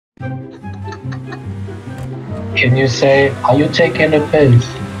Can you say, are you taking a piss?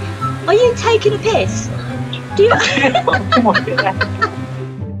 Are you taking a piss? Do you?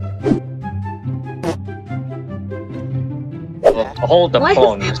 Hold the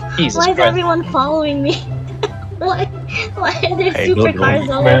phone. Jesus Why is Christ. everyone following me? Why are there I don't supercars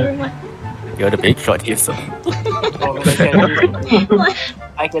know, all man. over my... You're the big shot here, so. What?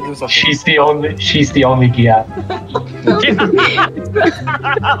 I can do something. She's the only Gia.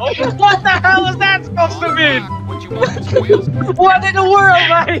 What the hell is that supposed to mean? What in the world,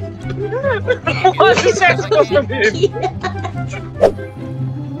 mate? What is that supposed to mean?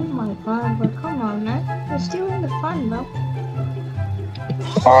 Oh my god, but come on, man. We're still in the fun, bro.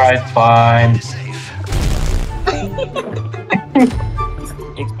 Alright, fine.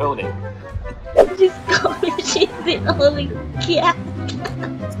 Exploded. Just go, she's the only cat.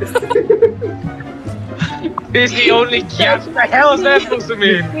 He's the only cat. What the hell is that supposed to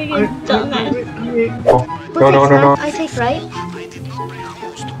mean? Freaking dumbass. No. I take right.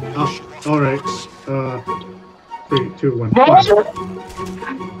 Alright. 3, 2, 1.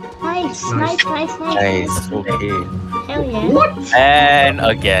 Nice. Nice, okay. Hell yeah. And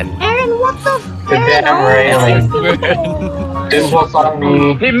again. Aaron, what the f? The damn railing. This was on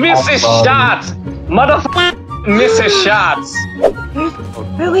me. He misses shots. Motherfucker misses shots.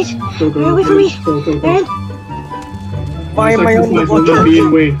 Aaron, wait. Aaron, wait for me. Aaron. Why am I on the Will not be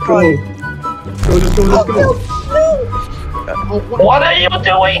in way. Go. Just go. What are you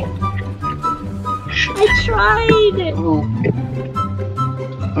doing? I tried.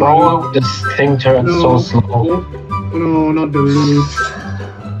 Bro, this thing turns so slow. No, not the roof.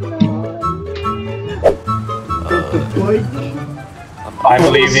 The bike. I'm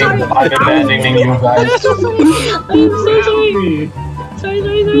leaving. I'm abandoning you guys. I'm so sorry.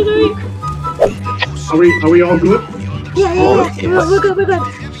 Sorry. Are we all good? Yeah. We're good.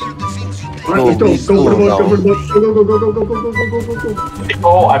 Alright, let's go. Go for the boat. Go.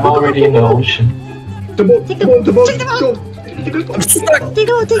 Oh, I'm already in the ocean. The boat. Take the boat. Go. Take the boat.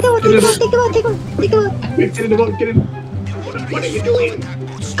 Get in the boat. Get in. What are you doing?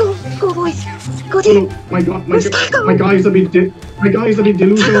 Go, boys. Go, team. My God, my guy's a bit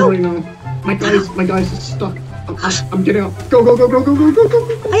delusional right now. My guy's stuck. I'm getting up. Go.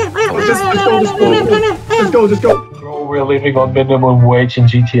 Just go. Bro, we're living on minimum wage in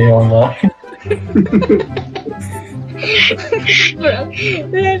GTA Online.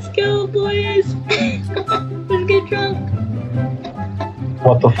 Let's go, boys. Let's get drunk.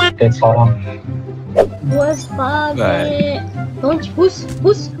 What the f*** that's on? What's poppin'? Don't you, who's?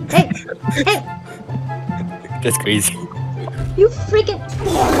 Hey! That's crazy. You freaking!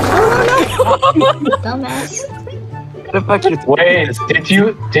 Oh no! Dumbass. The fuck is Wait,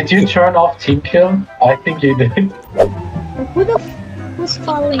 did you turn off team kill? I think you did. Who's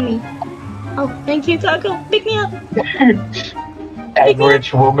following me? Oh, thank you, Taco. Pick me up.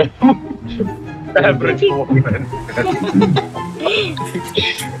 Average woman. Average woman.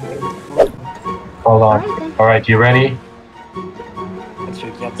 Hold on. Alright, you ready?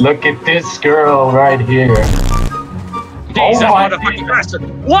 Look at this girl right here. Jesus, my motherfucking Christ.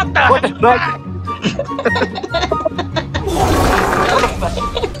 What the fuck?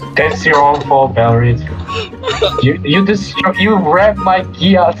 That's your own fault, Valerie. You wrecked my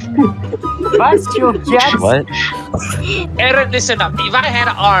Kia. What's your cat? What? Aaron, listen up. If I had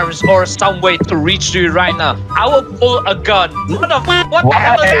arms or some way to reach to you right now, I will pull a gun. Motherfucker, what the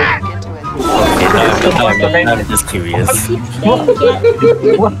hell is that? I'm just curious.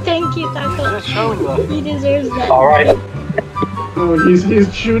 Thank you, Taco. He deserves that. Alright. Oh, he's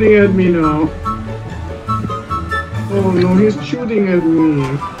shooting at me now. Oh no, he's shooting at me.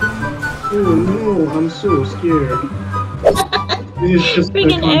 Oh no, I'm so scared. This is just the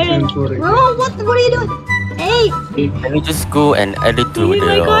Freaking Aaron. content for the Bro, what are you doing? Hey! Can you just go and edit to Oh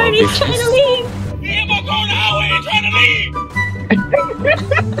my god, he's the trying to leave! Trying to leave!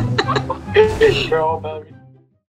 Girl, Valerie.